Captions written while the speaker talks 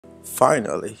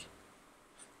Finally,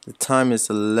 the time is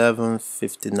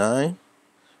 11:59,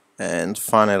 and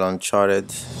finally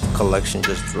Uncharted collection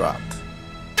just dropped.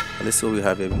 Let's see what we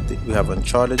have here. We have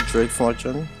Uncharted, Drake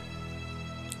Fortune,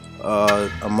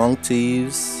 Among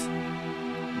Thieves,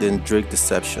 then Drake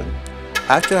Deception.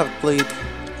 Actually,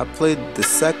 I played the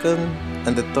second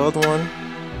and the third one.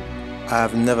 I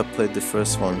have never played the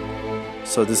first one,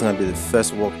 so this is gonna be the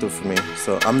first walkthrough for me.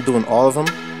 So I'm doing all of them.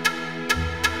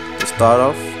 To start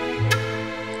off,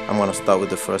 I'm gonna start with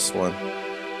the first one.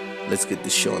 Let's get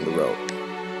this show on the road.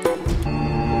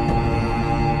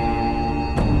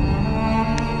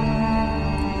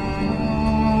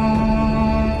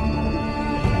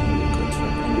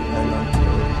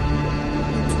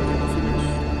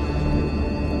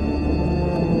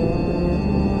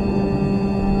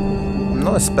 I'm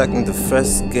not expecting the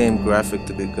first game graphic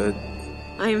to be good.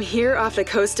 I'm here off the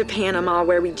coast of Panama,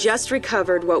 where we just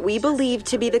recovered what we believe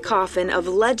to be the coffin of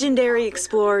legendary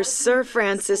explorer Sir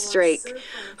Francis Drake,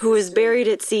 who was buried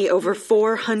at sea over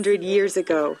 400 years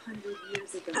ago.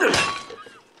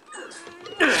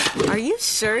 Are you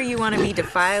sure you want to be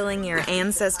defiling your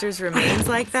ancestors' remains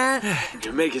like that?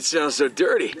 You make it sound so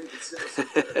dirty.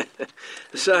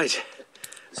 Besides,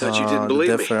 I thought you didn't believe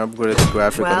me. Definitely upgraded the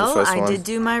graphic on the first one. Well, I did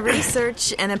do my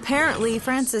research, and apparently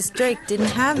Francis Drake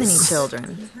didn't have any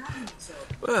children.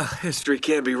 Well, history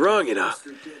can't be wrong, you know.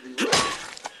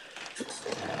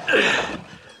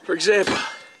 For example,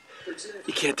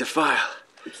 you can't defile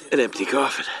an empty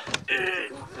coffin.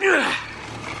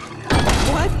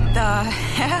 What the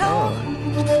hell?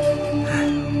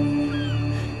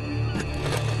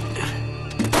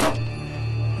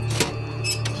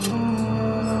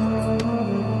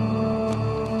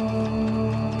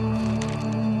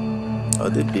 Oh,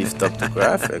 they beefed up the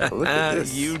graphic. Look at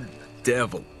this. You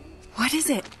devil. What is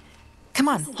it? Come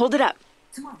on, hold it up.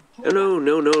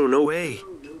 No way.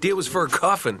 Deal was for a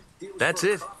coffin. That's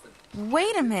it.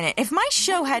 Wait a minute. If my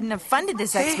show hadn't have funded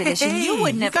this expedition, you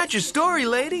wouldn't have... You got your story,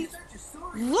 lady.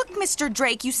 Look, Mr.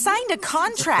 Drake, you signed a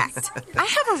contract. I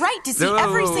have a right to see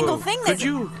every single thing that... Could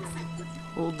you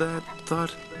hold that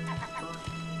thought?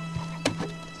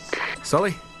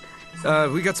 Sully,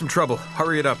 we got some trouble.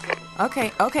 Hurry it up.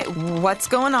 Okay. What's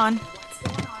going on?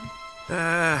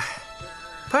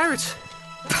 Pirates.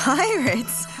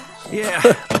 Pirates? Yeah,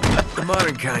 the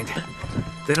modern kind.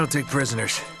 They don't take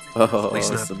prisoners. Oh, At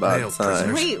least it's not about male time.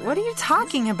 prisoners. Wait, what are you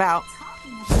talking about?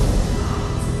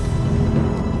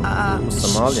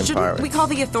 Somalian Shouldn't pirates. we call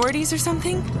the authorities or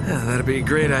something? Yeah, that'd be a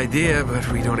great idea, but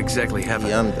we don't exactly have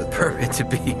a permit to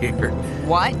be here.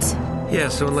 What? Yeah,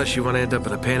 so unless you want to end up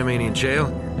in a Panamanian jail,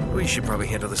 we should probably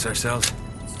handle this ourselves.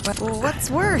 Well, what's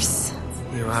worse?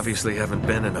 You obviously haven't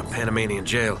been in a Panamanian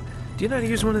jail. Do you know how to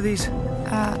use one of these?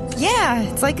 Yeah,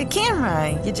 it's like a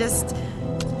camera. You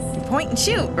point and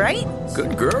shoot, right?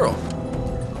 Good girl.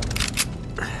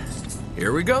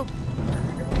 Here we go.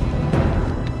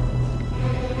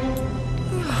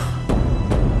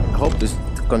 I hope the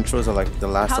controls are like the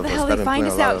Last How of the Us. hell I've they been find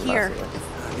playing us a lot out of Last here? of Us.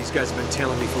 These guys have been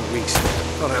tailing me for weeks.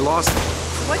 Thought I lost them.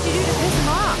 What'd you do to piss them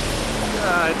off?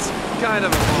 It's kind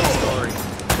of a long story.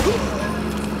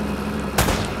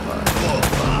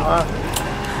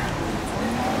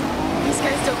 These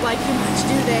guys don't like you much,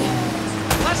 do they?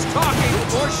 Less talking,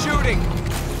 more shooting.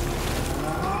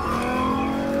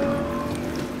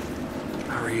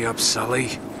 Hurry up,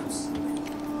 Sully.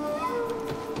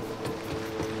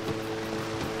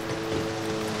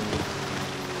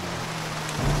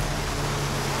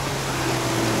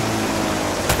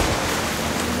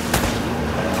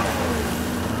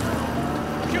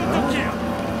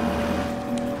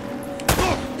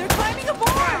 They're climbing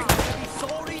aboard!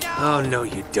 Oh, no,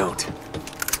 you don't.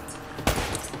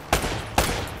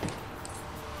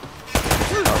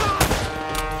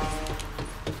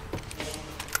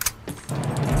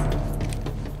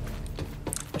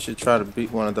 I should try to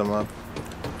beat one of them up.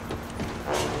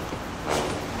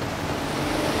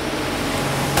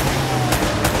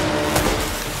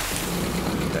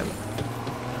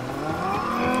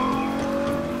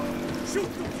 Shoot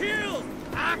to kill!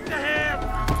 After him!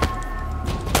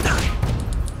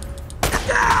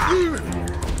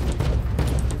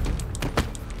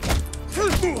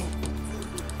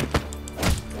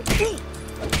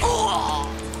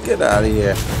 Get out of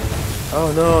here.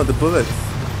 Oh no, the bullets.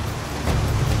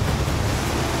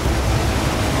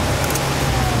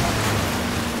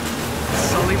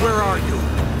 Sully, where are you?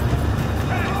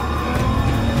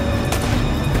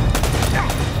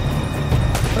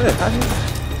 Hey, how do you...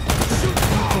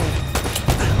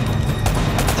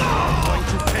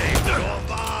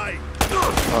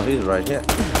 Oh, he's right here.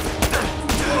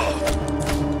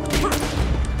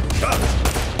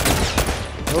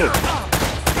 Oh.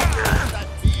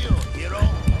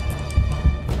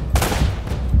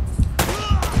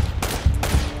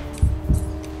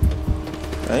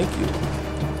 Thank you.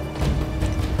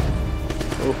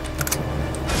 Oh.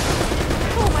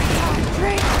 Oh my god,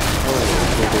 Drake!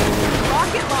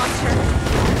 Rocket launcher!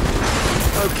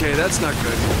 Okay, that's not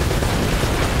good.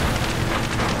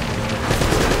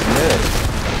 Man.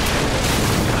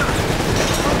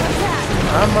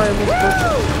 How am I even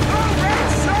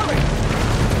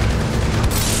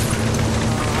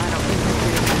I don't think we're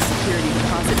getting that security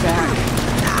deposit back.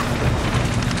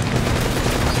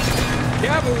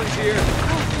 Cavalry's here.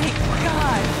 Oh, thank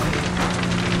God.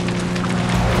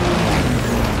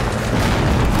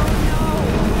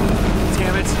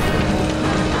 Damn it.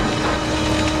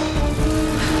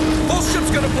 Whole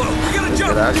ship's gonna blow. We gotta Get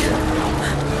jump. out of here.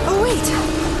 Oh, wait.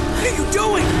 What are you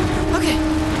doing? Okay.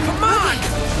 Come on.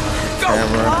 Go.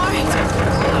 Camera. All right.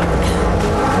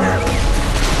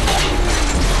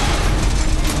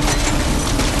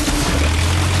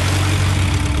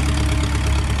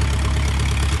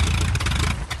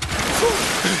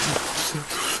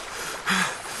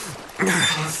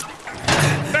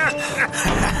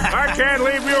 I can't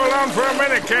leave you alone for a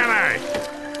minute, can I?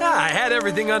 I had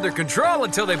everything under control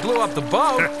until they blew up the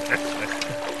boat.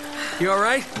 You all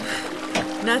right?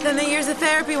 Nothing that years of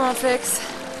therapy won't fix.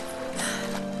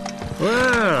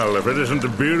 Well, if it isn't the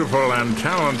beautiful and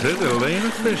talented Elena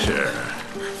Fisher.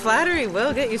 Flattery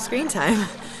will get you screen time.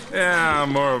 Yeah,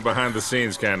 I'm more of a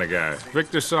behind-the-scenes kind of guy.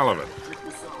 Victor Sullivan.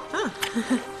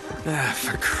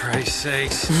 For Christ's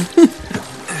sakes.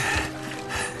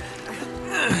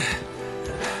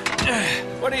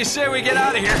 What do you say we get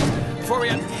out of here before we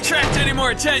attract any more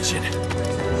attention?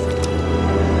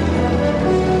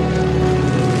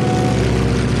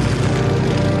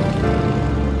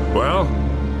 Well?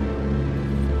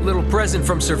 Little present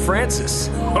from Sir Francis.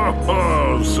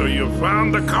 Oh, so you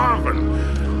found the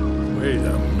coffin. Wait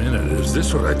a minute, is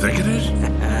this what I think it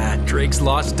is? Drake's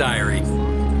lost diary.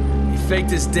 He faked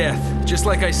his death, just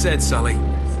like I said, Sully.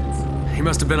 He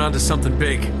must have been onto something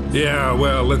big. Yeah,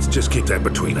 well, let's just keep that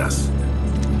between us.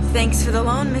 Thanks for the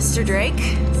loan, Mr. Drake.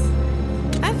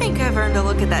 I think I've earned a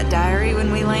look at that diary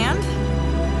when we land.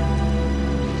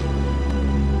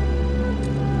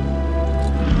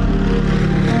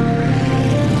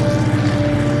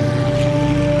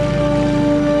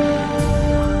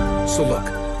 So look,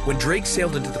 when Drake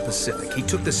sailed into the Pacific, he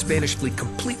took the Spanish fleet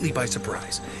completely by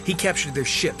surprise. He captured their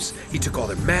ships, he took all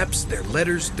their maps, their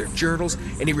letters, their journals,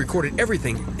 and he recorded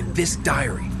everything in this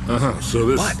diary. So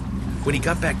this... But when he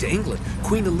got back to England,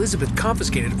 Queen Elizabeth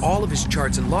confiscated all of his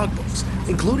charts and logbooks,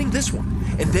 including this one,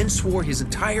 and then swore his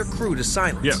entire crew to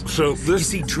silence. Yeah, so this... You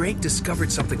see, Drake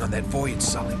discovered something on that voyage,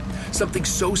 Sully. Something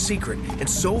so secret and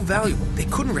so valuable, they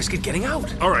couldn't risk it getting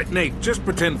out. All right, Nate, just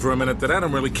pretend for a minute that I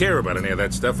don't really care about any of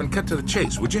that stuff and cut to the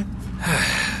chase, would you?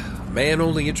 Man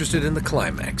only interested in the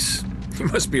climax. He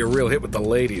must be a real hit with the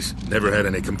ladies. Never had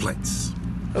any complaints.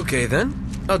 Okay, then.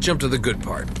 I'll jump to the good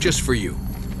part, just for you.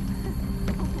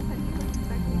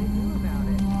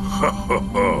 Ho, ho,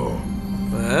 ho.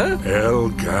 Huh? El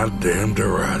goddamn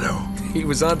Dorado. He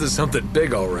was onto something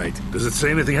big, all right. Does it say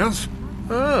anything else?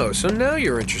 Oh, so now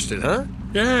you're interested, huh?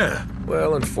 Yeah.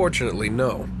 Well, unfortunately,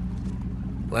 no.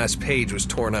 Last page was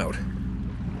torn out.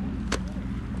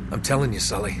 I'm telling you,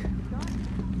 Sully.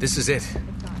 This is it.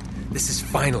 This is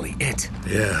finally it.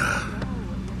 Yeah.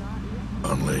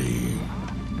 Only...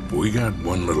 we got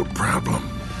one little problem.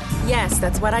 Yes,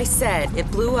 that's what I said.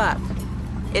 It blew up.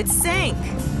 It sank.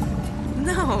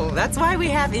 No, that's why we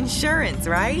have insurance,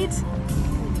 right?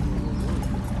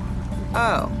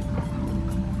 Oh.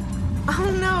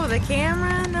 Oh no, the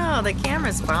camera? No, the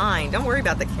camera's fine. Don't worry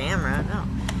about the camera, no.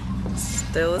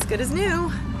 Still as good as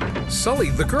new. Sully,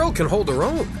 the girl can hold her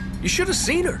own. You should have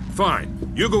seen her.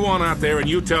 Fine. You go on out there and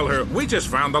you tell her, we just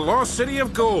found the lost city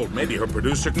of gold. Maybe her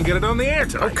producer can get it on the air Oh,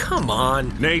 tonight. come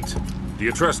on. Nate, do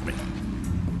you trust me?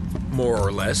 More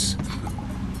or less.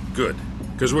 Good.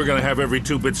 Because we're gonna have every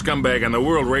two-bit scumbag in the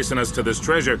world racing us to this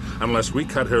treasure unless we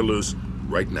cut her loose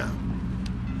right now.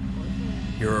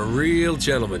 You're a real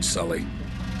gentleman, Sully.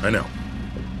 I know.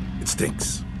 It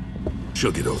stinks.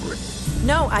 She'll get over it.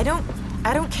 No, I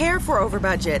don't care for over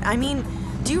budget. I mean,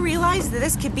 do you realize that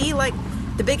this could be like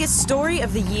the biggest story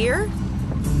of the year?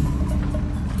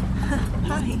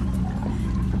 Hi.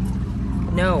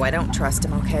 No, I don't trust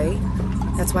him, okay?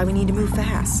 That's why we need to move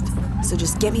fast. So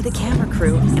just get me the camera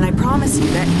crew, and I promise you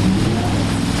that...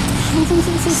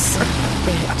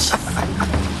 Bitch.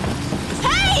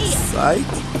 Hey! Psych.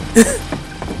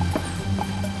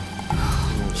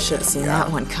 Should have seen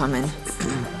that one coming.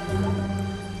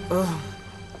 Ugh.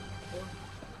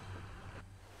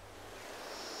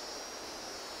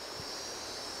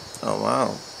 Oh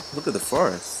wow. Look at the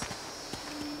forest.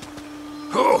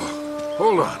 Oh,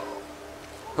 hold on.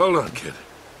 Hold on, kid.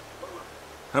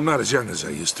 I'm not as young as I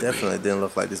used to Definitely didn't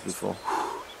look like this before.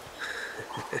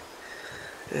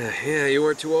 Yeah, you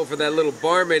weren't too old for that little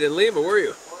barmaid in Lima, were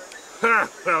you? be. Ha!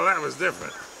 Well, that was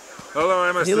different. Although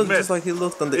I must He looked admit, just like he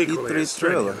looked on the equally E3 as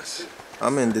trailer. strenuous. I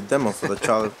mean, the demo for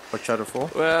the Uncharted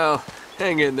 4. Well,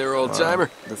 hang in there, old-timer.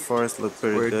 The forest looked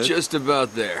pretty We're good. just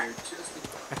about there.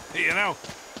 You know,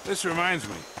 this reminds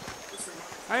me.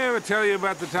 I ever tell you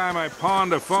about the time I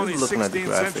pawned a phony Just looking at the 16th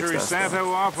graphics, century that's Santa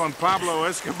off on Pablo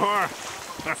Escobar?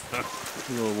 A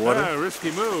little water.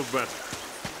 Risky move, but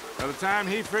by the time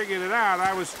he figured it out,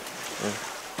 I was...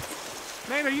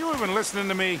 Nate, are you even listening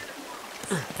to me?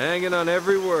 Hanging on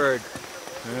every word.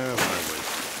 Yeah, hardly.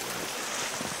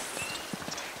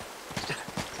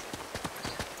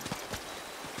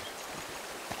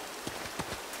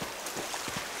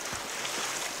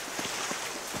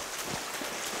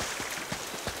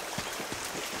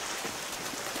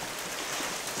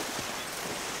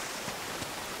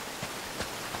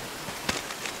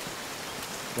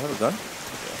 Do you have a gun?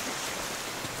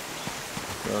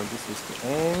 So this is the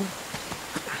aim.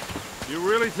 You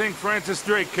really think Francis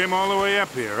Drake came all the way up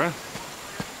here, huh?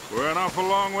 We're an awful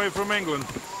long way from England.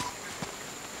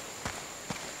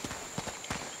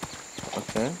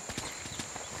 Okay.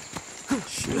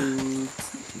 Shoot.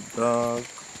 Dog.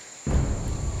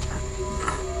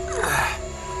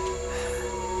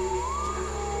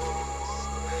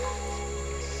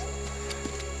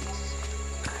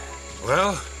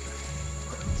 Well,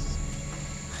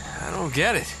 I don't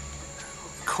get it.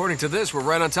 According to this, we're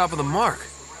right on top of the mark.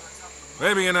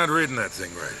 maybe you're not reading that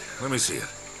thing right. Let me see it.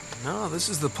 No, this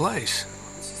is the place.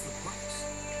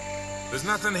 There's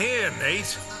nothing here,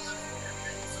 Nate.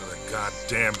 Another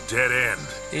goddamn dead end.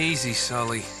 Easy,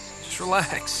 Sully. Just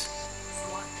relax.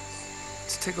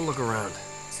 Let's take a look around.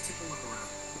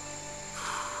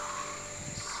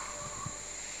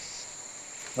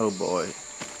 Oh boy.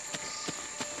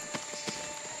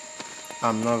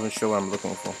 I'm not even sure what I'm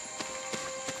looking for.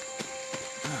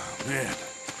 Oh, man.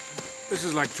 This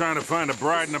is like trying to find a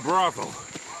bride in a brothel.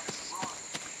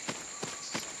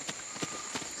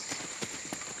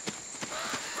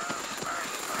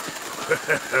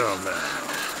 Hell no.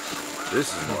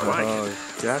 This is more like it. Oh,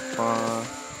 jackpot.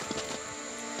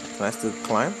 Can I still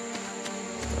climb?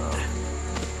 No.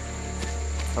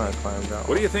 Trying to climb down.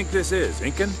 What do you think this is,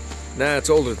 Incan? Nah, it's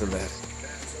older than that.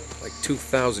 Like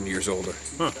 2,000 years older.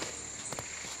 Huh.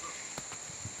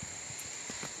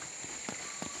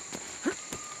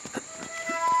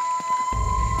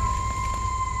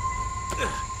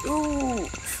 Ooh,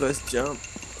 first jump.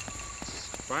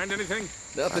 Find anything?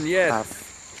 Nothing yet.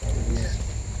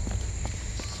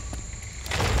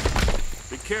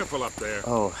 Be careful up there.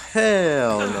 Oh,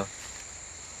 hell no.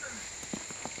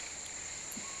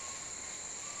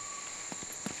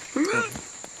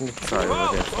 Let me try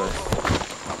over here first.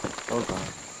 Oh god.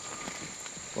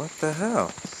 What the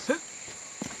hell?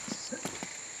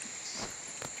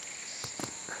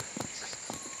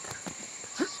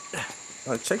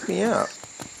 Oh, check me out.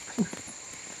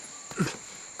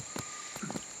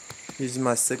 Using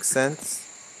my 6th sense.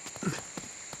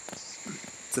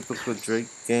 Typical Drake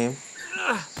game.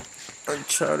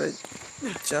 Uncharted.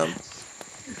 Jump.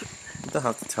 You don't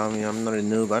have to tell me, I'm not a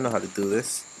noob. I know how to do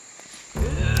this.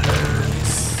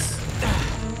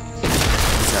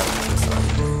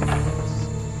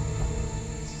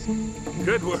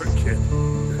 Good work, kid.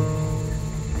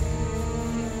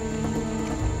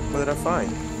 What did I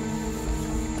find?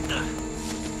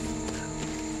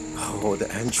 Oh, the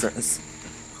entrance.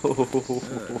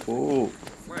 Oh,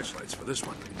 Flashlights for this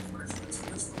one.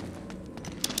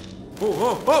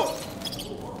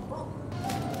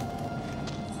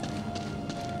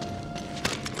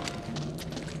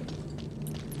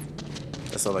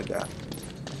 that's all I got.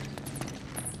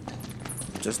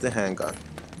 Just the handgun.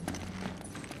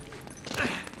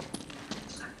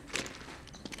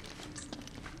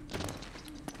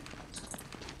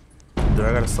 Do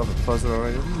I gotta solve the puzzle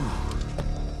already?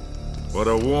 What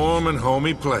a warm and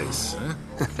homey place,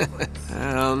 huh?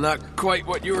 Well, not quite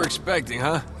what you were expecting,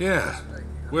 huh? Yeah.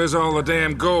 Where's all the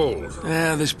damn gold?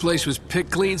 Yeah, this place was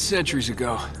picked clean centuries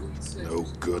ago. No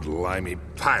good limey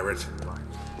pirate.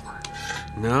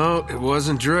 No, it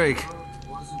wasn't Drake.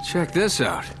 Check this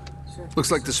out.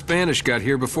 Looks like the Spanish got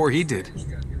here before he did.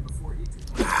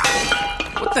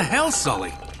 What the hell,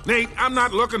 Sully? Nate, I'm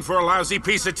not looking for a lousy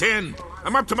piece of tin.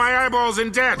 I'm up to my eyeballs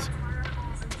in debt.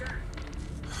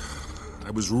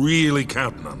 I was really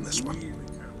counting on this one.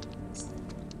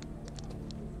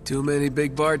 Too many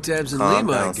big bar tabs in Calm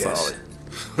Lima, down, I guess.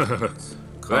 Solid.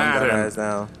 Calm that ass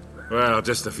down. Well,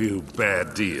 just a few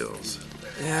bad deals.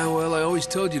 Yeah, well, I always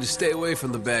told you to stay away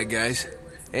from the bad guys.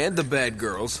 And the bad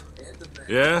girls.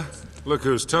 Yeah? Look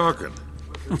who's talking.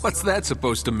 What's that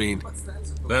supposed to mean?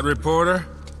 That reporter?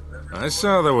 I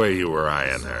saw the way you were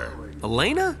eyeing her.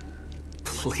 Elena?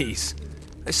 Please.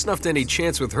 I snuffed any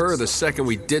chance with her the second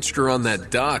we ditched her on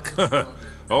that dock.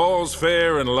 All's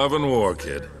fair in love and war,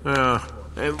 kid.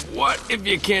 And what if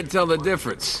you can't tell the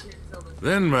difference?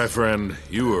 Then, my friend,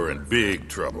 you are in big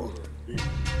trouble.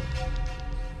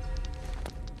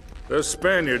 Those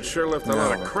Spaniards sure left a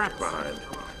lot of crap behind.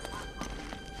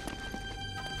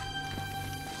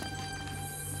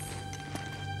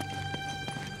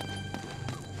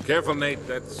 Careful, Nate.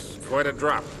 That's quite a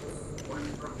drop.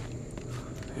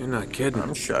 You're not kidding.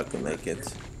 I'm sure I can make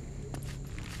it.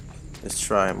 Let's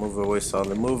try. Move away,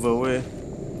 Solid. Move away.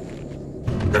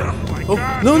 Oh,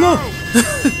 God, no, no!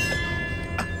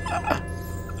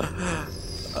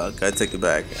 Okay, take it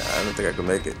back. I don't think I can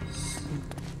make it.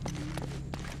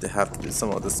 There have to be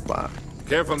some other spot.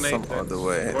 Careful, Nate. Some That's other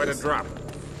way. quite a drop.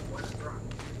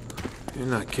 You're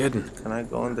not kidding. Can I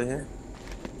go under here?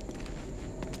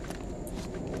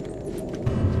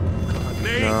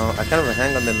 Nate! No, I can't even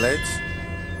hang on the ledge.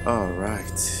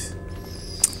 Alright.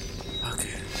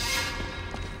 Okay.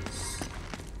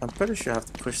 I'm pretty sure I have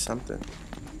to push something.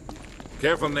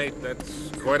 Careful, Nate.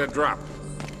 That's quite a drop.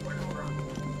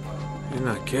 You're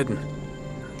not kidding.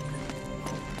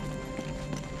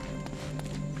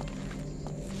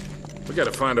 We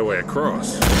gotta find a way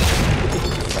across.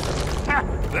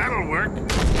 That'll work.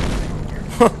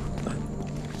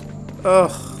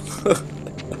 Oh.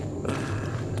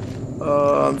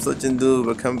 Oh, I'm such a noob.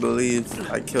 I can't believe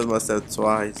I killed myself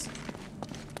twice.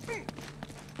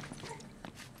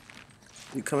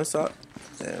 You coming, Stop?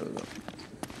 There we go.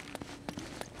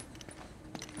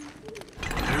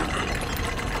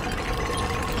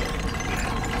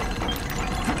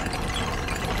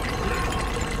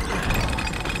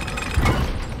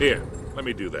 Here, let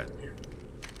me do that.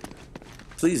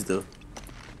 Please do.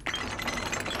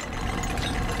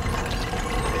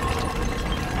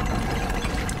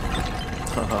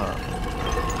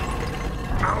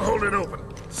 I'll hold it open.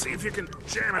 See if you can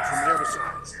jam it from the other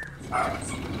side.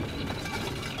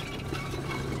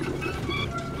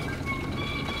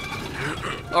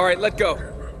 All right, let go.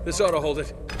 This ought to hold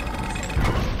it.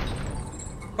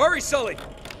 Hurry, Sully!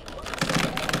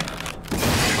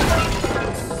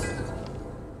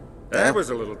 That was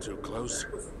a little too close.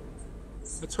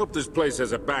 Let's hope this place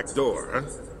has a back door, huh?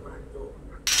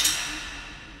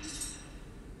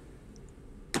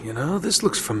 You know, this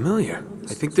looks familiar.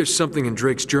 I think there's something in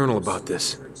Drake's journal about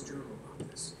this.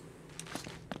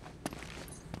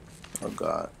 Oh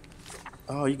God.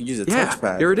 Oh, you can use a Yeah,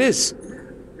 touchpad. here it is.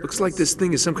 Looks like this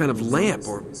thing is some kind of lamp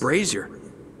or brazier.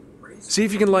 See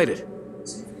if you can light it.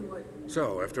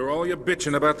 So, after all your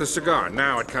bitching about the cigar,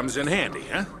 now it comes in handy,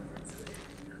 huh?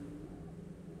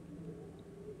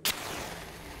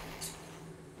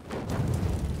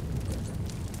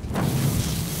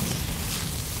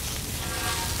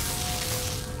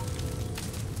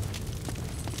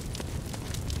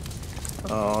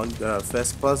 Oh, you got a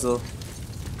first puzzle.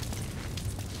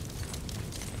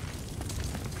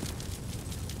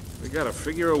 We gotta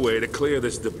figure a way to clear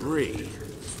this debris.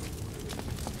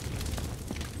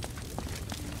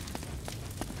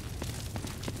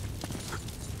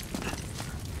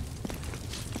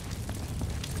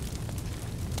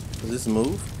 Does this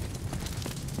move?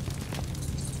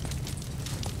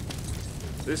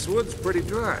 This wood's pretty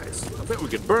dry. I bet we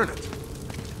could burn it.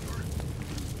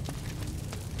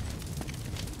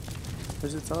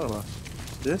 What's it talking about?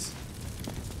 This?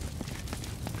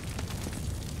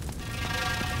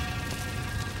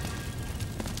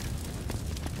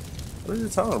 What is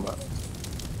it talking about?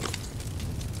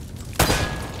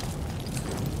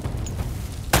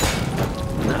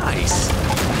 Nice.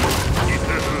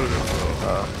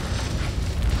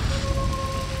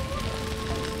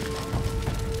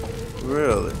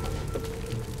 Really?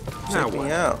 Now Check me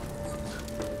what? out.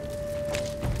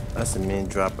 That's a mean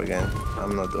drop again.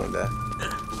 I'm not doing that.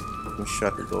 I'm sure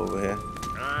I could go over here.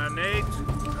 Nate?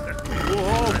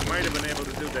 Whoa! I might have been able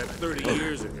to do that 30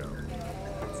 years ago.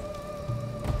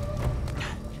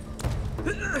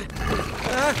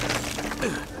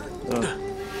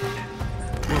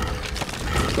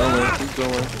 Keep going, keep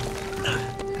going.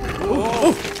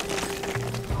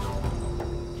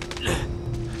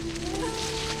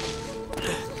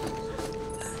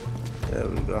 There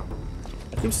we go.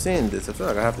 I keep saying this. I feel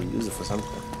like I have to use it for something.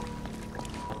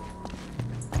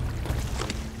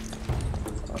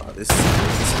 Oh, this is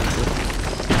good.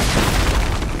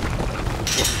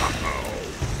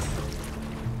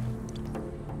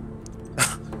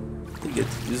 We get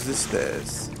to use the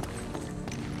stairs.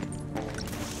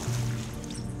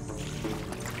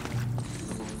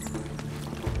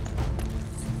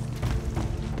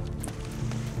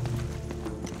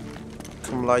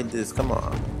 Come like this, come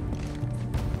on.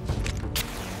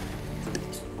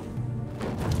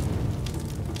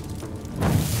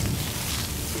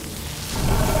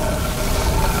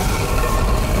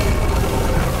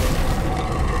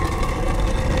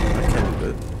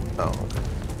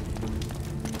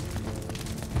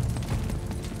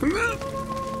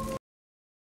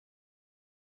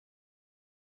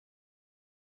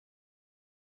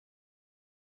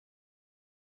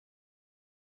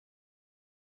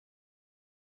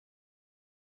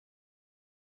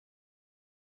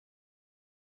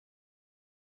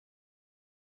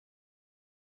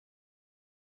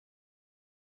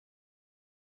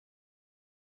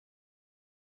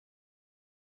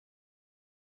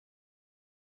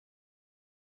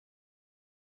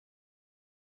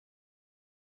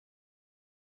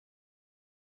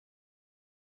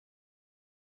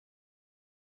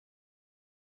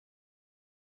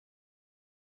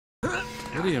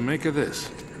 What do you make of this?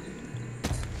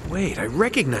 Wait, I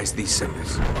recognize these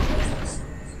symbols.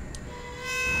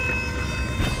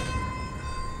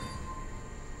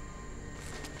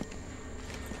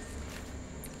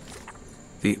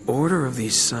 The order of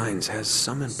these signs has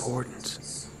some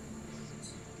importance.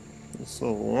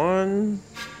 So 1,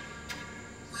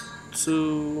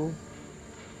 2,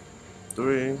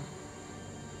 3,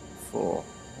 4.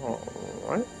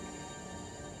 Alright.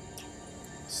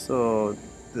 So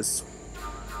this,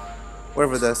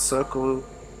 wherever that circle,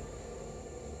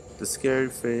 the scary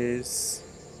face,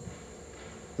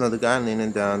 no, the guy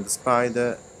leaning down, the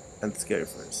spider, and the scary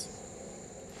face.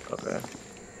 Okay.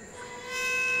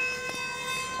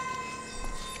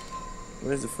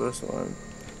 Where's the first one?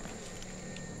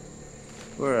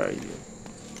 Where are you?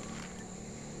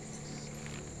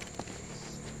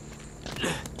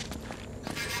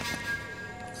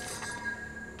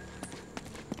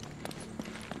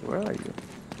 Where are you?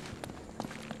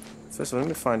 First of all, let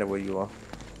me find out where you are.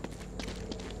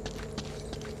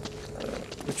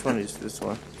 Which one is this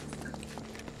one?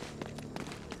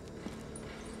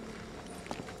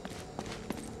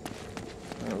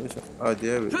 Which one? Oh,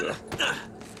 there we go.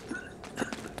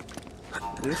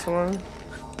 This one?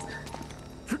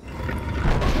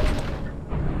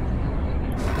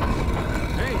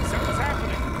 Hey, something's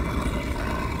happening.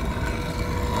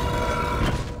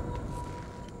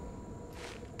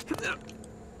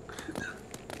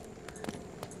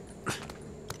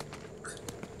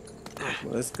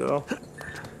 Let's go.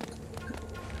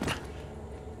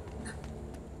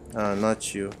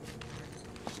 Not you.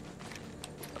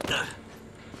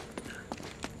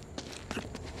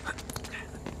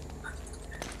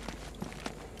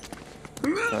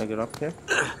 Can I get up here?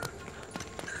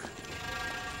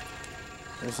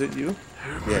 Is it you?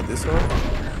 Yeah, this one?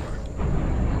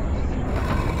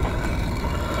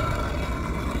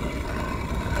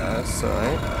 That's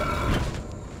alright.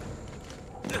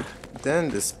 Then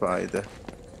the spider.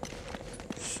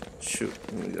 Shoot,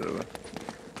 let me get over.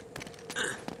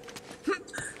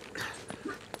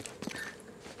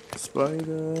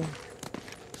 Spider.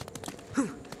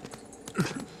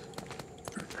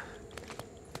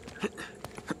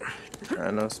 I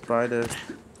know spiders.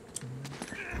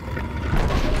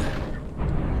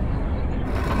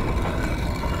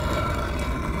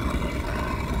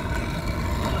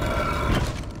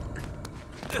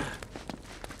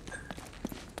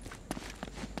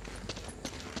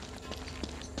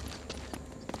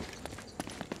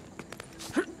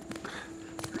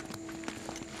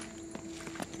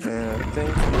 And I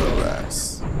think you're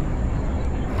last.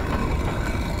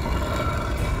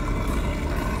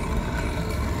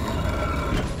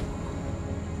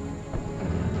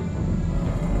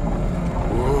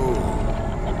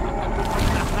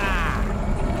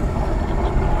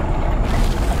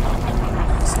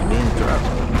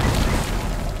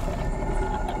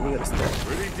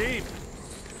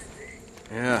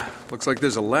 Yeah, looks like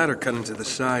there's a ladder cut into the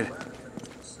side.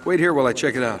 Wait here while I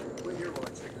check it out.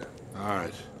 All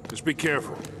right, just be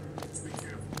careful.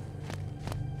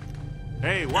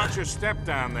 Hey, watch your step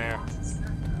down there.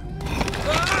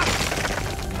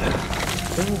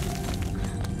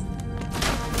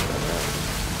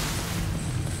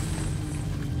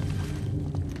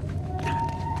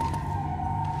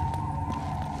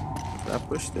 Can I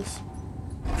push this?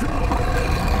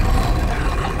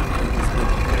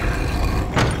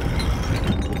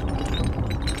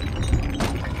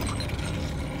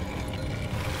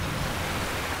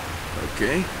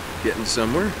 Okay, getting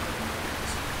somewhere.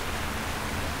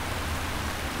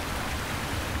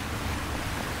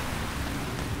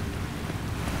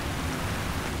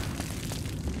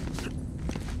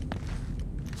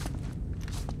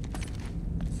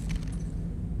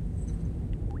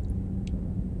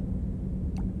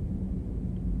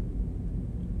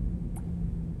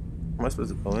 Am I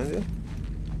supposed to go in there?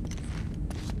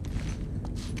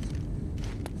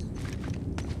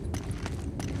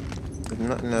 There's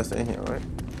nothing else in here, right?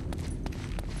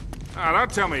 Ah,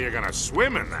 don't tell me you're gonna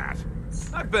swim in that.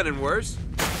 I've been in worse.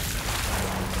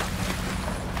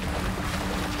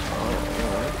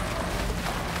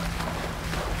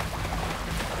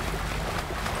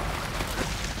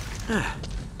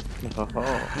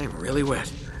 I'm really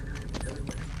wet.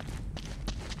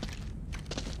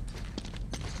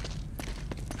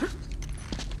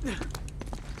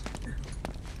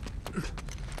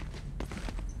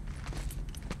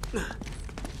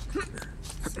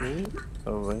 See?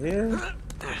 Over here.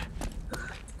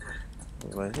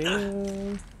 Over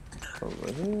here.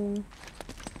 Over here.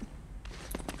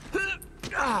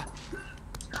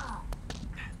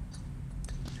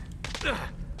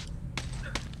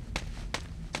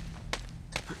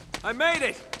 I made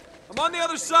it! I'm on the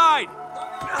other side!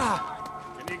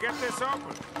 Can you get this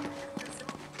open?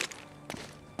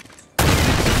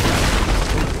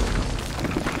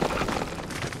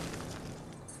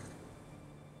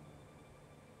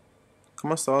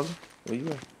 Come on, Solid. Where you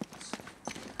at?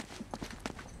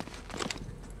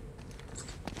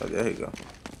 Oh, there you go.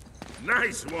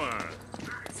 Nice one.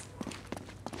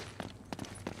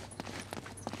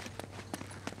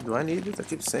 Do I need it? I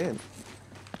keep saying.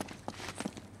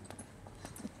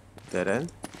 Dead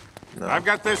end? No. I've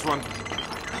got this one.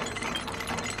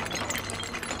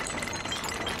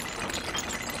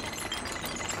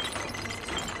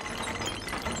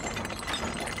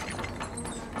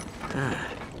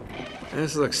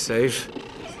 This looks safe.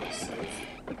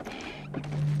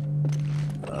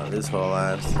 This whole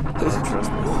ass. Don't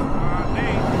trust me.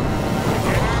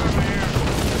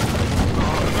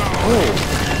 Oh,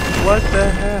 what the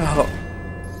hell?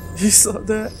 You saw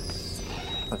that?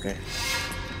 Okay.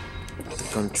 The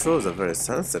controls are very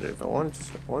sensitive. I wonder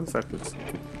if I could. Okay,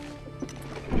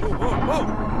 I'm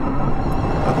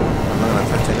not gonna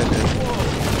touch anything.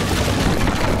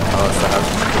 Oh, so I have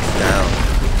to push down.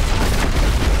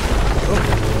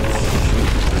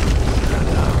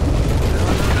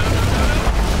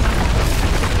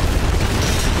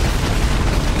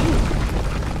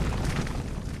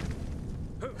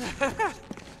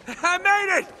 I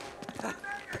made it!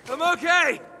 I'm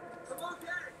okay!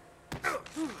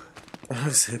 I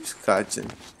was hip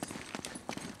scotching.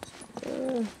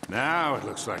 Now it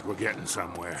looks like we're getting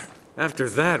somewhere. After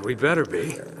that, we better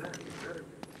be.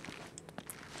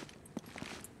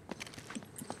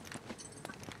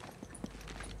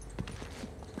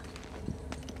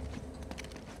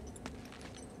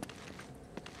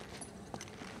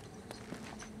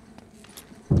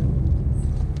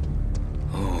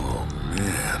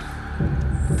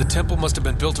 The temple must have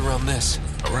been built around this.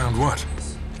 Around what?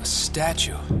 A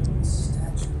statue.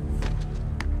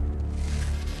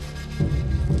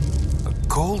 A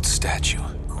gold statue.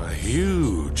 A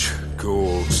huge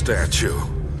gold statue.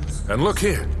 And look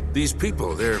here, these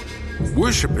people, they're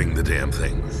worshipping the damn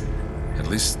thing. At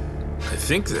least, I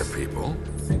think they're people.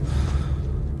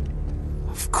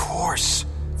 Of course.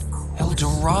 El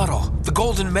Dorado, the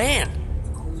Golden Man.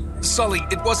 Sully,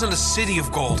 it wasn't a city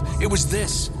of gold. It was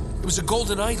this. It was a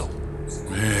golden idol.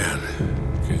 Man,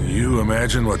 can you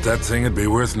imagine what that thing would be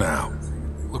worth now?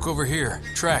 Look over here.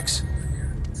 Tracks.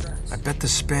 I bet the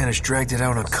Spanish dragged it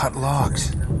out on cut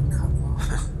logs.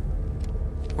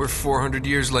 We're 400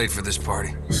 years late for this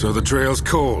party. So the trail's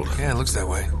cold. Yeah, it looks that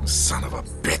way. Son of a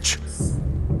bitch.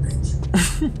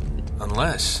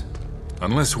 Unless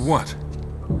Unless what?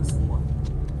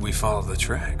 we follow the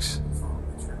tracks.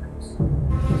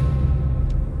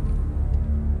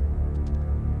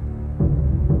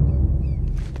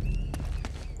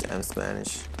 Damn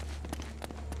Spanish.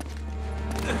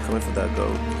 I'm coming for that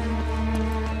goat.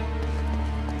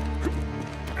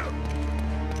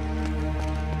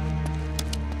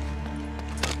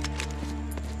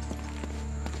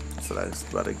 I feel like it's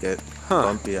about to get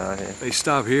bumpy out here. They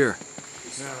stop here.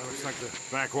 Yeah, looks like the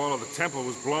back wall of the temple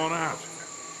was blown out.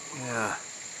 Yeah.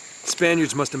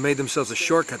 Spaniards must have made themselves a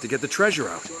shortcut to get the treasure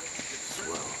out.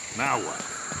 Swell. Now what?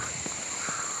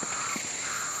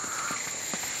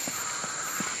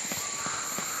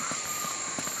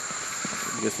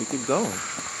 I guess we keep going.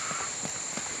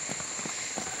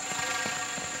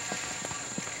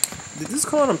 Did this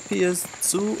come out on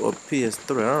PS2 or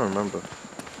PS3? I don't remember.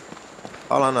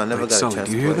 All I know, I never got a Sully, chance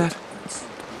do to you hear play that? it.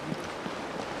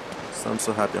 So I'm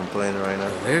so happy I'm playing it right now.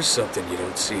 There's something you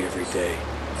don't see every day.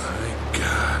 My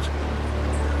God.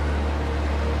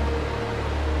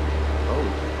 Oh.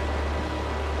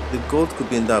 The gold could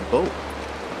be in that boat.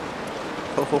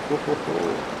 Ho ho ho ho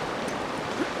ho.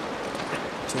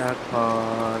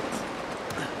 Jackpot.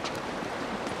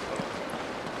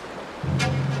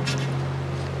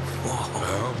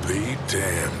 be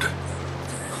damned.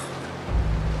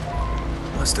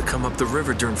 Must have come up the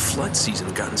river during flood season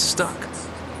and gotten stuck.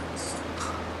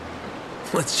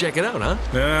 Let's check it out, huh?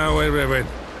 Now, wait.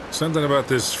 Something about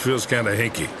this feels kind of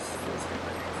hinky.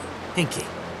 Hinky.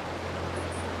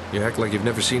 You act like you've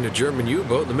never seen a German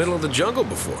U-boat in the middle of the jungle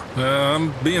before.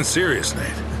 I'm being serious,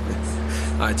 Nate.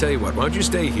 I tell you what, why don't you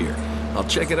stay here? I'll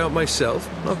check it out myself.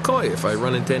 I'll call you if I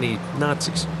run into any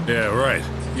Nazis. Yeah, right.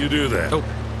 You do that. Oh,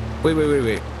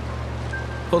 wait.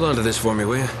 Hold on to this for me,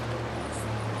 will you?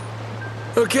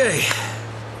 Okay.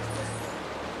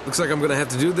 Looks like I'm gonna have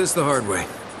to do this the hard way.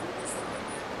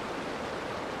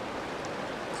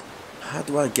 How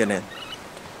do I get in?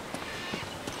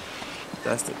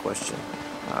 That's the question.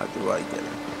 How do I get in?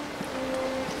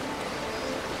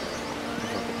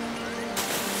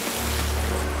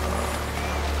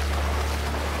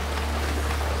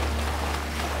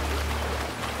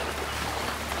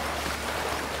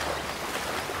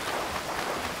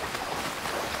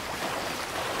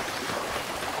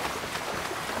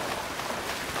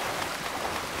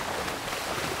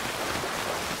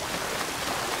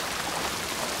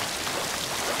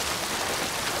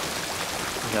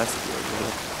 That's good.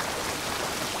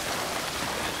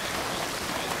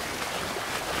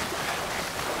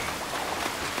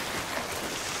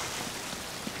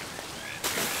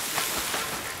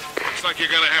 Looks like you're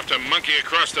gonna have to monkey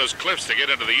across those cliffs to get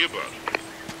into the U-boat.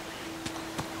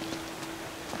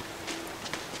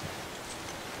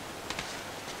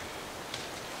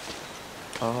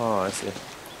 Oh, I see.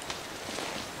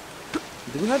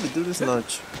 Do we have to do this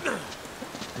notch?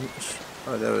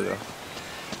 Oh, there we go.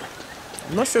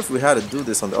 I'm not sure if we had to do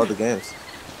this on the other games.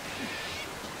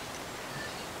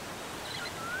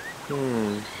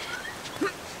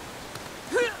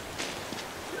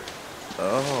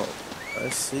 Oh, I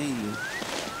see.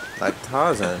 Like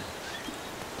Tarzan.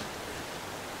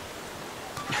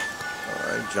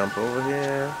 Alright, jump over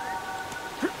here.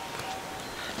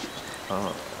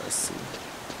 Oh, I see.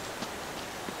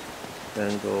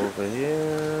 Then go over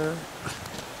here.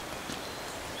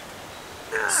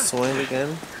 Swing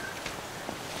again.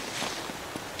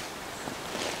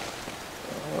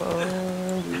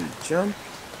 Jump.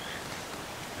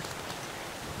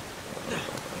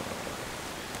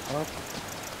 Up.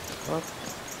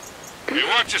 Hey,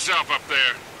 watch yourself up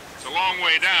there. It's a long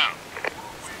way down.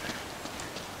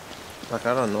 Like,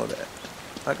 I don't know that.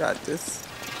 I got this.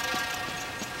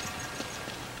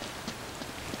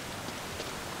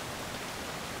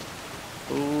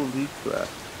 Holy crap.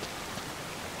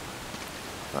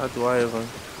 How do I even...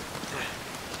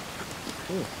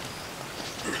 Ooh.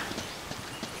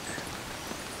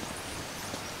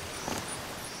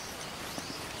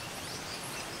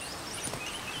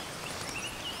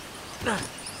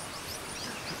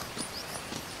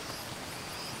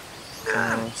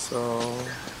 So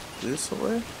this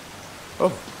way.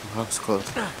 Oh, that was close.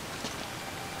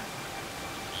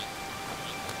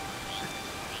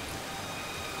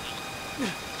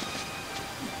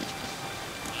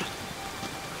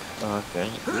 Okay,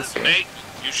 this way. Nate,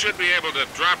 you should be able to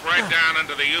drop right down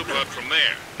into the U-boat from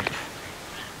there.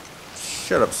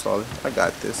 Shut up, Solly. I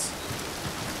got this.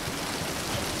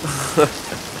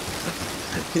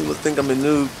 He would think I'm a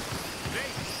noob.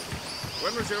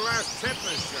 When was your last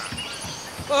tetanus shot?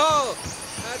 Oh,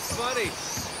 that's funny.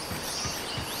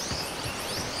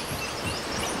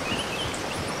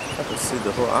 I can see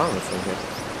the whole island from here.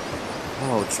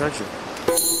 Oh, treasure.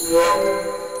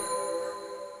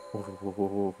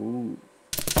 Ooh.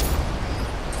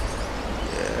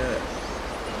 Yeah.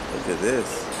 Look at this.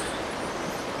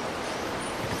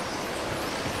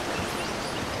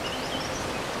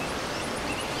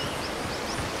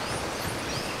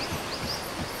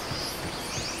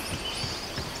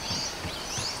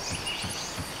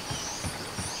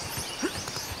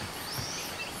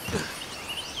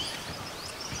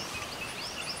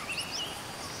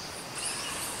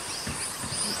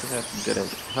 I have to get in.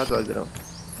 How do I get in?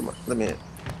 Come on, let me in.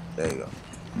 There you go.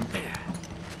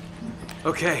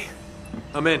 Okay,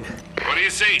 I'm in. What do you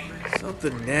see?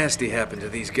 Something nasty happened to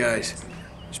these guys.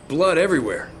 There's blood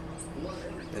everywhere.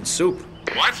 And soup.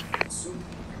 What?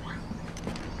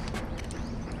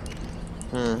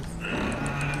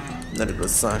 Not a good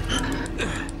sign.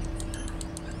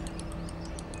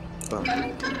 Oh.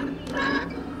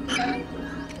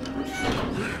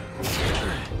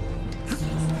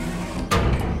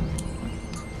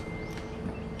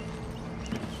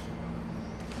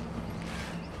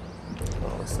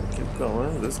 So keep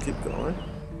going. Let's keep going.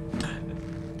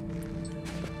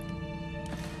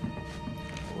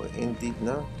 We're in deep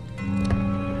now.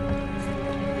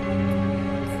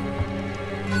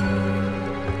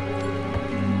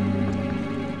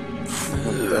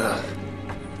 What the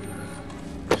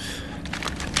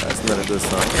good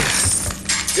son.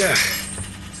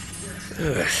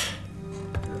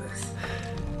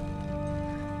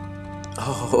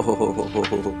 Oh,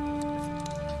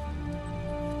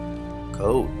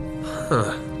 cold.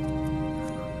 Huh.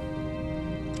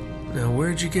 Now,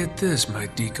 where'd you get this, my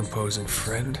decomposing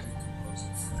friend?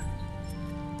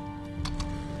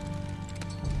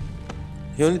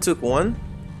 He only took one?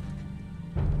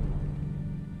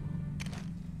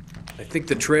 I think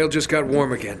the trail just got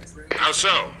warm again. How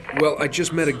so? Well, I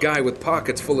just met a guy with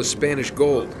pockets full of Spanish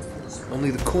gold.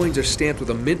 Only the coins are stamped with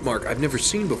a mint mark I've never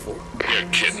seen before. You're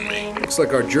kidding me. Looks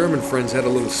like our German friends had a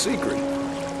little secret.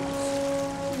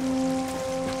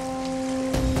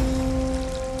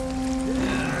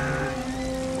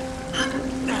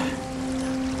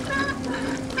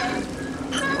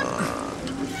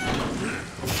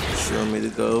 Show me the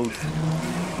gold.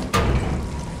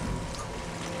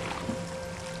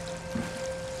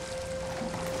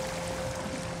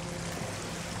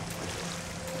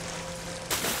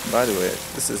 By the way,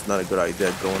 this is not a good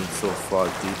idea going so far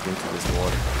deep into this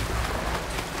water.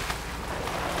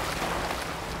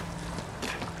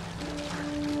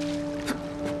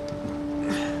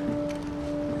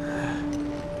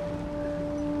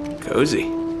 Cozy.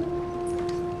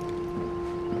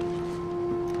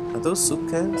 Are those soup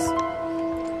cans?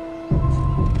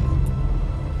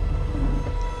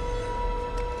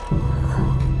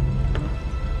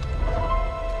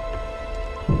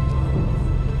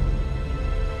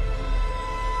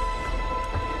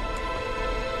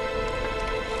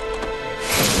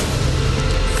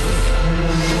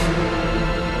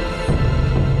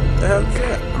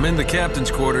 I'm in the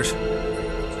captain's quarters.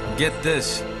 Get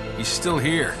this, he's still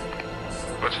here.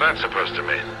 What's that supposed to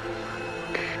mean?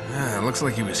 Ah, it looks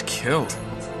like he was killed.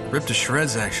 Ripped to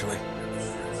shreds, actually.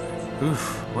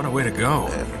 Oof, what a way to go.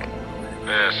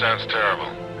 Yeah, sounds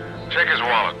terrible. Check his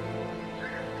wallet.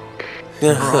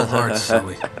 We're all hearts,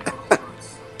 Sully.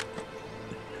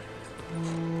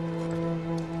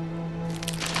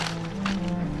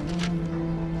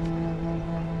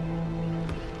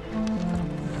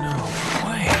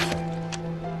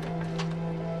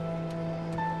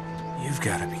 You've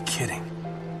got to be kidding.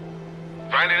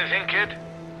 Find anything, kid?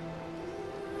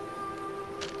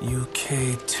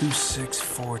 UK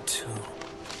 2642.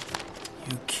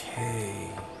 UK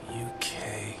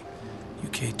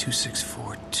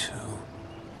 2642.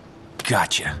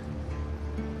 Gotcha.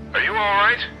 Are you all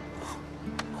right?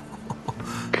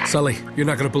 Sully, you're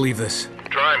not gonna believe this.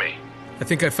 Try me. I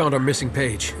think I found our missing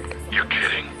page. You're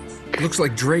kidding. Looks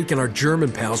like Drake and our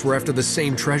German pals were after the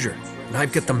same treasure. And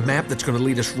I've got the map that's gonna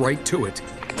lead us right to it.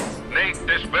 Nate,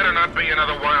 this better not be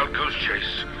another wild goose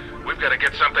chase. We've got to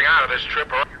get something out of this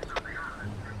trip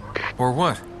Or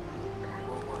what?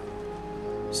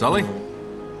 Sully?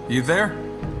 You there?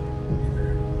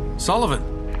 Sullivan?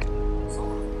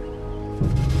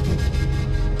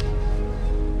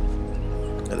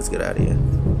 Okay, let's get out of here.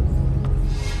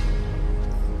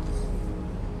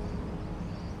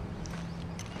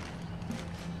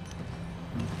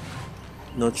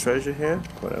 No treasure here?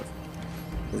 Whatever.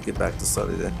 Let's get back to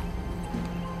Sully then.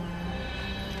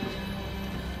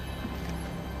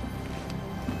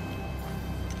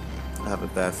 I have a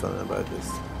bad feeling about this.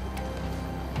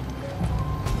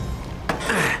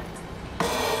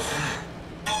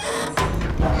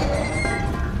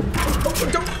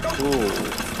 Ooh.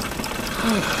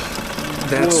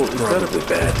 That's Whoa, probably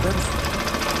bad.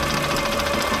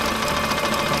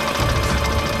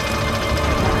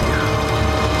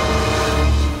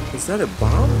 Is that a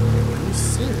bomb? Are you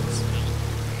serious?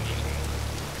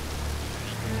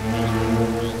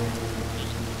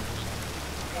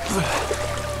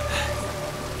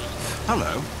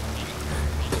 Hello.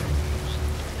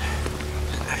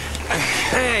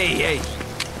 Hey!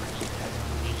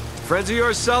 Friends of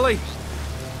yours, Sully?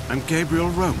 I'm Gabriel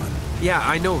Roman. Yeah,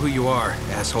 I know who you are,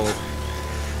 asshole.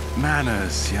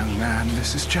 Manners, young man.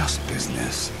 This is just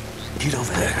business. Get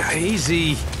over there.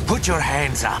 Easy. Put your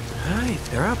hands up. Hi,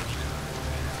 they're up.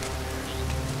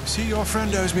 See, your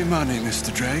friend owes me money,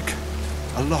 Mr. Drake.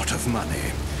 A lot of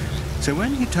money. So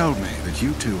when he told me that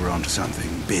you two were onto something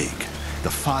big, the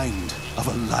find of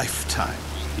a lifetime,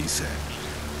 he said,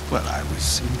 well, I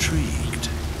was intrigued.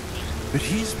 But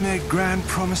he's made grand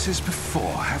promises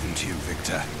before, haven't you,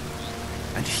 Victor?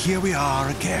 And here we are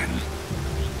again.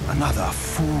 Another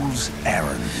fool's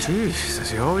errand. Jeez,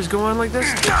 does he always go on like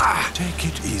this? Take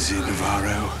it easy,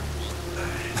 Navarro.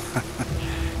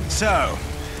 So,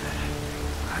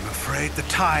 I'm afraid the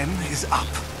time is up.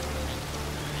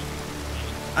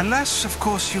 Unless, of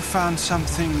course, you found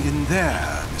something in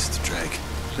there, Mr. Drake,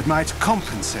 that might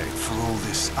compensate for all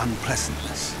this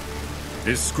unpleasantness.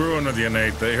 He's screwing with you,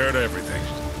 Nate. They heard everything.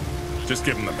 Just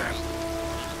give him the map.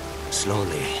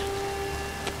 Slowly.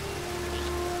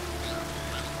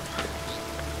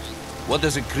 What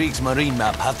does a Kriegsmarine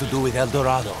map have to do with El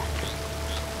Dorado?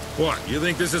 What, you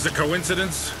think this is a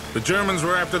coincidence? The Germans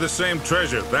were after the same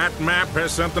treasure. That map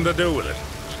has something to do with it.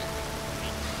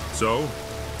 So,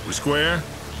 we square?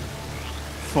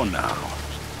 For now.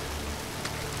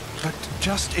 But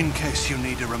just in case you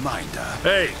need a reminder...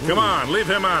 Hey, come on, leave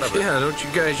him out of it. Yeah, don't you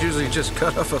guys usually just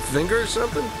cut off a finger or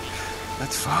something?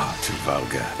 That's far too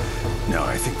vulgar. No,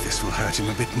 I think this will hurt him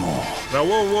a bit more. Now,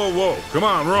 whoa, whoa, whoa. Come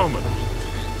on, Roman.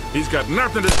 He's got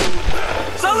nothing to do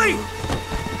with... Sully!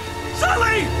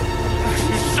 Sully!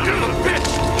 You son of a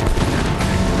bitch!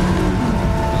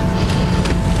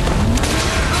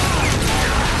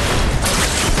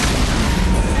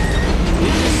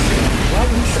 Why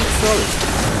would you shoot Sully?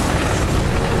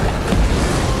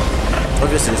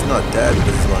 Obviously, it's not dead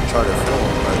because it's an Uncharted film,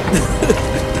 right?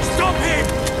 Stop him!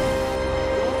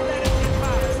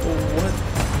 What?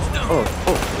 Oh,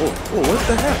 what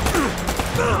the heck?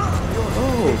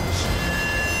 Oh,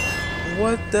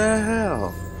 what the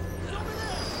hell?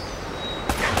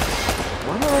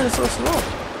 Why am I running so slow?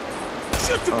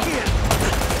 Shoot the kid!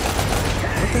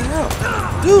 What the hell?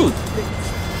 Dude!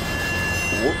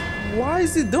 Why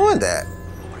is he doing that?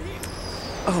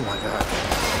 Oh my god.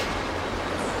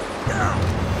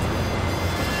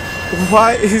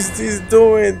 Why is this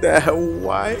doing that?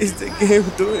 Why is the game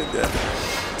doing that?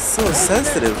 It's so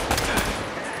sensitive.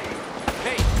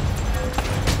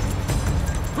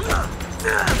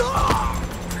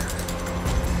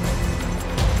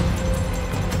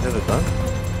 Have a gun?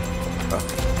 Oh.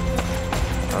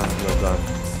 I have no gun.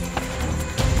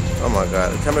 Oh my god,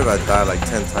 I can't believe I died like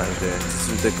 10 times there. It's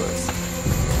ridiculous.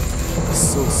 It's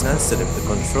so sensitive, the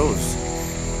controls.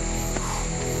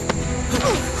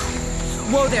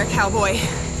 Whoa there, cowboy.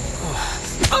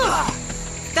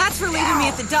 That's for leaving me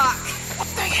at the dock. What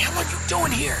the hell are you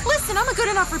doing here? Listen, I'm a good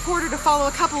enough reporter to follow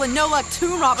a couple of no-luck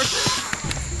tomb robbers.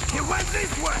 He went this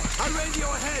way! I'm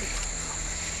radio ahead!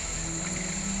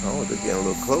 Oh, they're getting a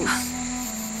little close.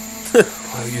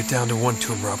 Well, you're down to one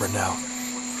tomb robber now.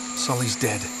 Sully's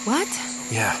dead. What?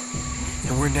 Yeah.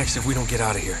 And we're next if we don't get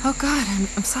out of here. Oh God,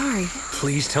 I'm sorry.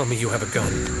 Please tell me you have a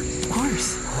gun. Of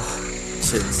course.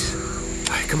 Shit.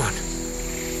 All right, come on.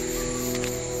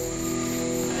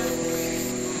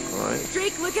 Alright.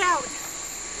 Drake, look out!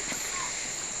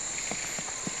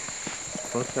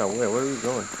 Look out, where are we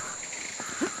going?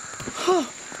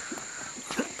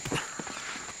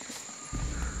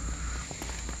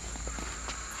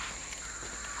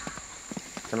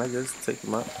 Can I just take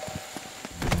him out?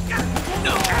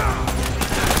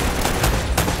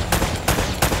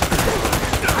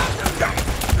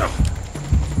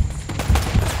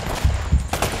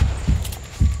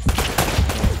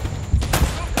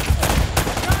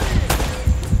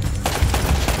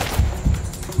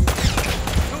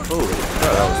 Holy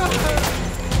crap, that was close.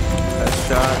 That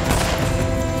shot.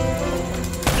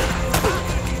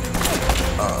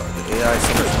 Oh, the AI is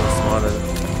so much more smarter.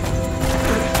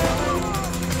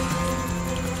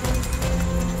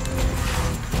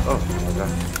 Oh my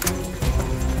god.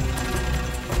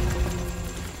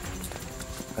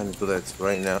 I need to do that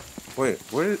right now. Wait,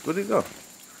 where did it go?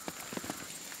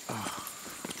 Oh.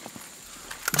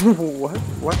 What?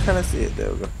 Why can't I see it?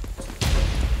 There we go.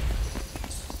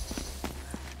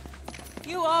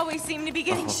 You always seem to be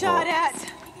getting shot at.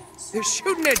 They're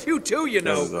shooting at you too, you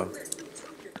There we know. go.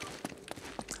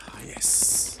 Oh,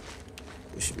 yes.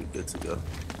 We should be good to go.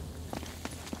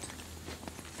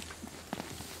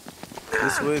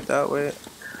 This way, that way.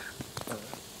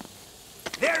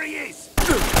 There he is!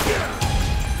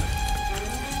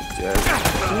 Yes.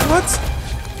 What?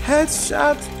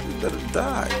 Headshot? You better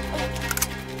die.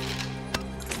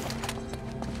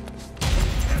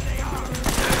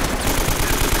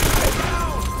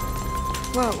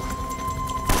 Whoa.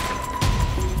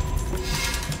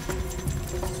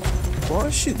 What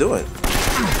is she doing?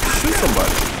 Shoot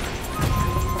somebody.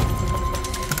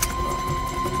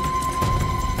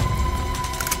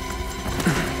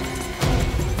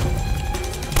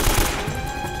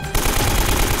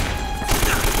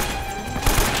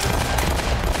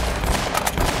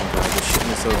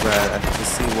 So bad, I can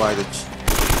see why the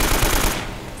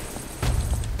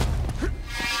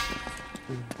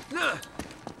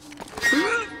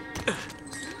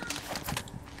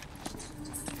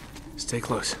Stay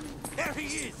close. There he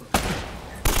is!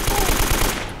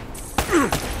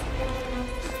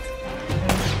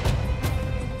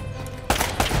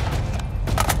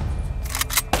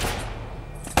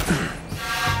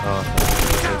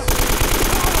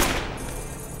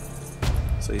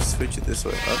 So you switch it this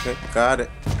way. Okay, got it.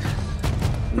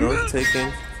 No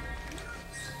taking.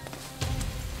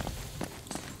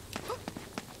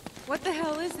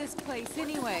 place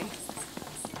anyway?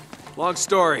 Long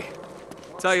story.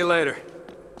 Tell you later.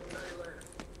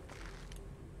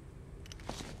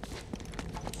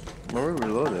 Man, we're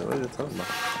reloading. What are you talking about?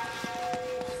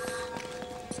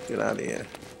 Let's get out of here.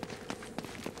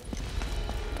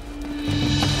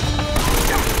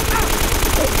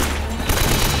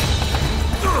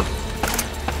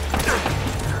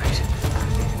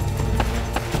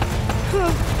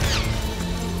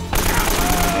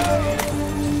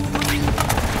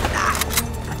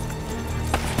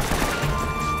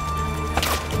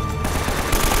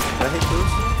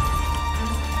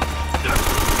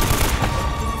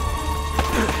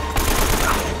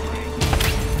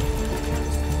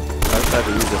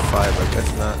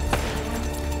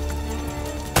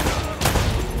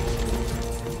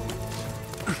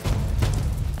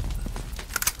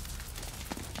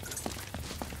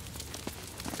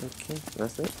 Okay,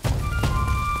 that's it.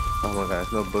 Oh my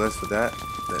gosh, no bullets for that.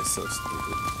 That's so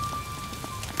stupid.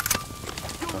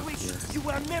 You wish you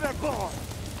were never born.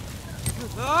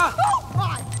 Oh,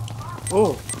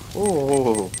 oh,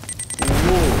 whoa.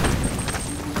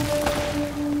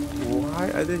 Why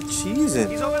are they cheesing?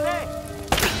 He's over there.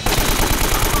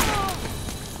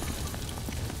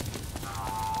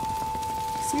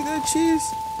 See that cheese?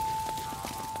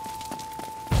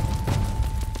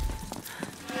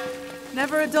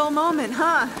 Never a dull moment,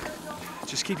 huh?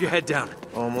 Just keep your head down.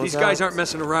 Almost These guys out. aren't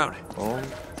messing around. Oh.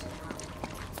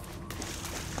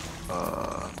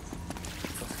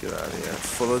 Let's get out of here.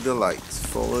 Follow the lights.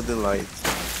 Follow the lights.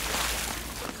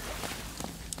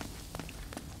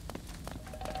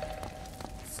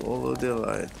 Follow the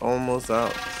light. Almost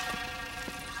out.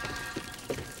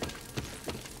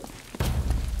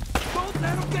 Don't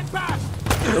let him get past.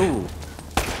 Ooh.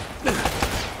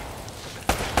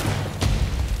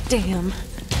 Damn.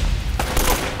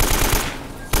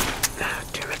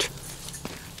 Damn it.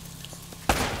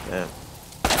 Damn.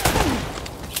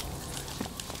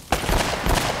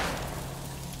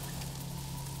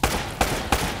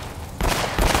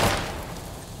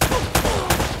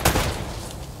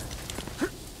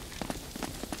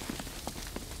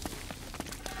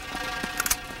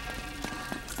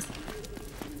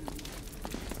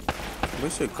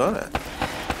 Where's your gun at?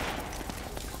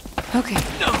 Okay.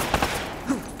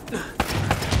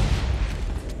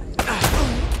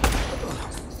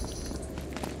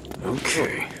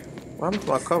 Okay. What happened to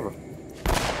my cover?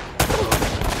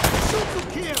 Shoot to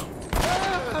kill.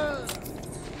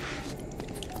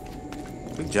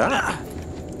 Good job.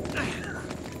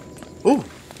 Ooh.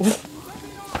 You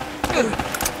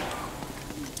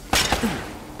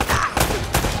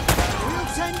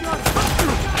send your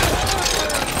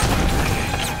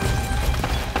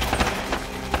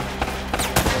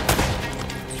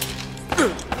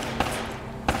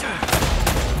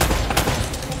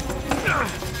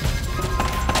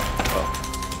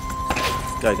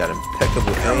Guy got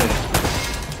impeccable aim.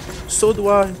 So do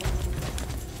I.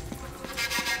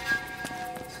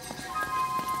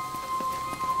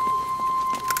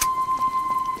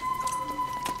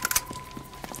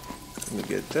 Let me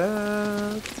get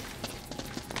that.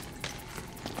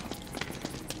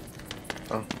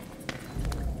 Oh.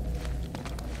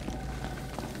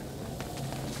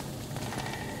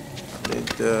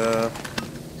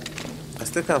 I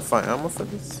still can't find ammo for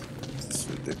this. It's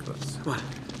ridiculous. Come on.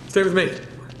 Stay with me.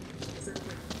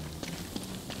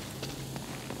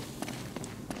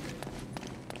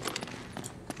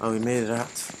 Oh, we made it out.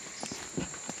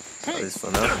 At least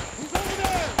for now.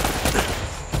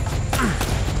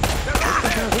 What the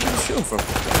hell? Where are you shooting from?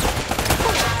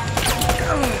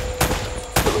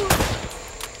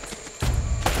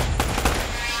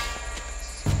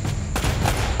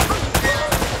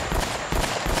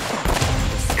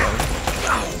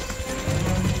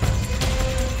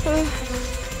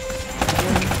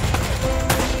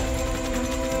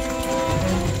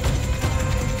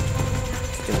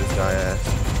 Kicking this guy ass.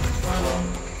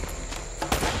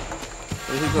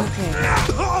 Where did he go?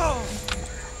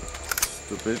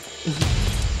 Stupid.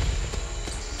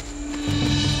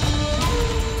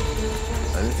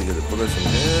 I need to get the bullets from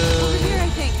Over him. here, I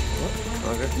think.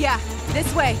 Okay. Yeah, this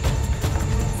way.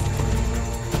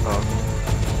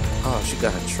 Oh, she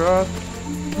got her truck.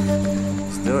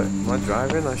 Let's do it. Am I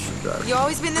driving or she driving? You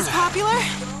always been this popular?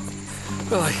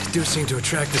 Well, I do seem to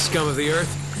attract the scum of the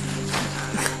earth.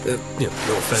 No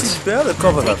offense. She's barely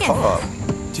covered her Taken. car.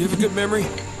 Do you have a good memory?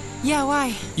 Yeah,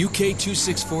 why? UK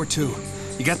 2642.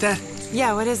 You got that?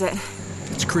 Yeah, what is it?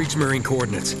 It's Kriegsmarine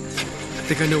coordinates. I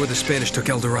think I know where the Spanish took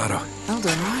El Dorado. El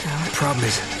Dorado? The problem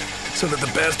is, so that the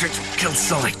bastards killed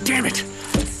Sully. Damn it!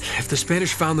 If the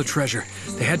Spanish found the treasure,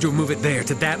 they had to move it there,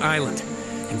 to that island.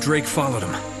 And Drake followed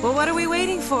him. Well, what are we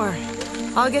waiting for?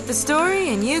 I'll get the story,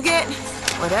 and you get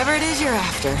whatever it is you're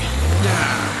after.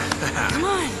 Come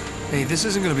on. Hey, this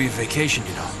isn't gonna be a vacation,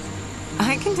 you know.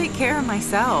 I can take care of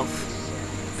myself.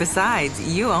 Besides,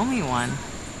 you owe me one.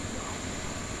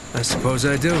 I suppose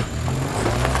I do.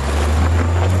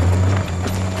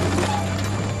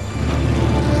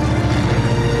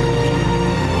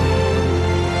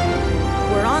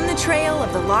 We're on the trail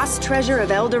of the lost treasure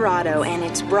of El Dorado, and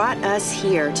it's brought us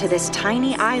here to this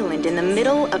tiny island in the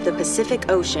middle of the Pacific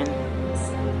Ocean.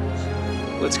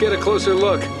 Let's get a closer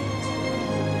look.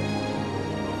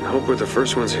 I hope we're the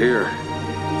first ones here.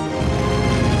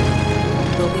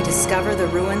 Will we discover the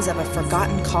ruins of a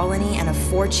forgotten colony and a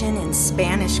fortune in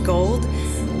Spanish gold?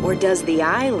 Or does the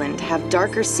island have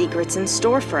darker secrets in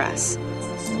store for us?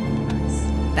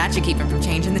 That should keep him from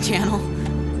changing the channel.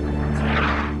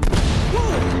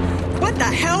 Whoa! What the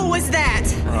hell was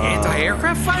that?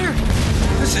 Anti-aircraft fire?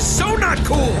 This is so not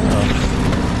cool!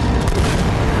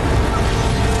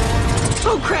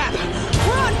 Oh crap!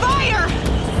 We're on fire!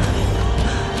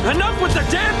 Enough with the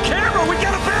damn camera! We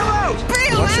gotta bail out!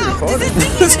 Bail out? Does this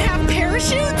thing even have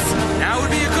parachutes? Now would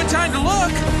be a good time to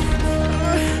look!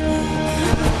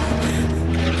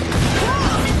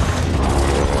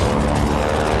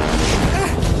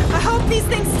 I hope these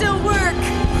things still work.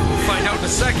 We'll find out in a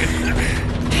second.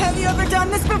 Have you ever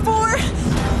done this before?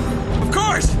 Of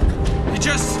course! You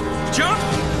just jump,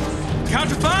 count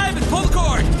to 5, and pull the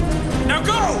cord. Now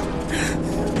go!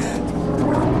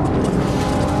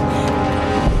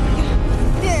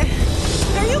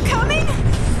 Are you coming?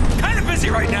 Kind of busy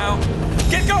right now.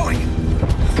 Get going!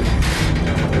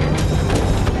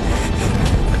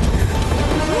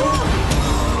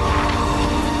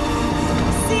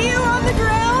 See you on the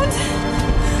ground?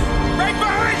 Right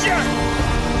behind you!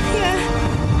 Yeah.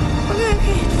 Okay.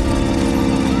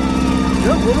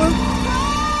 Yep, woman.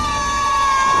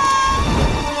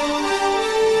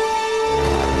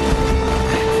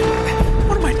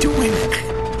 What am I doing?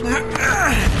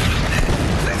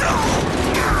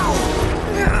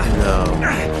 No.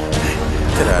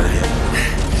 Get out of here.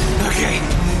 Okay,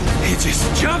 you just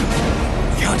jump,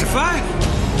 count to 5,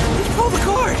 and pull the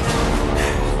cord.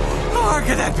 How hard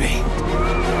could that be?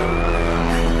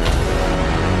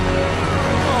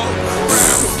 Oh,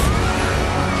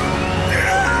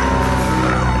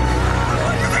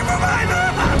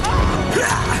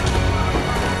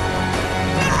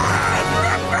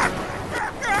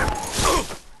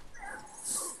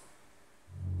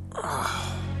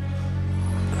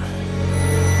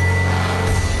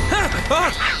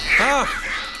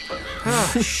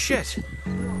 Oh, shit.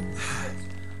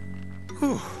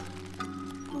 Whew.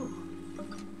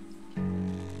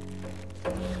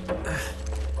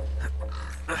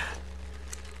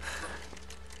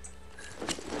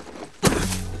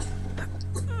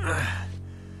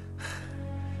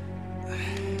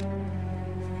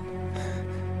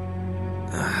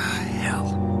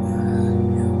 Hell.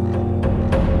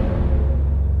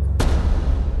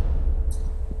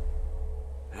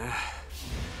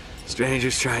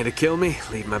 Strangers trying to kill me,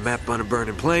 leave my map on a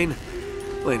burning plane.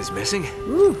 Plane is missing.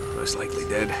 Most likely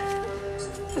dead.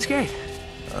 That's great.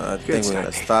 I think we're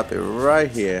gonna stop it right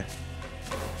here.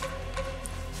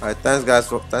 Alright, thanks guys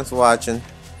thanks for watching.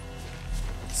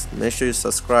 Make sure you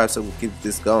subscribe so we keep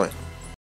this going.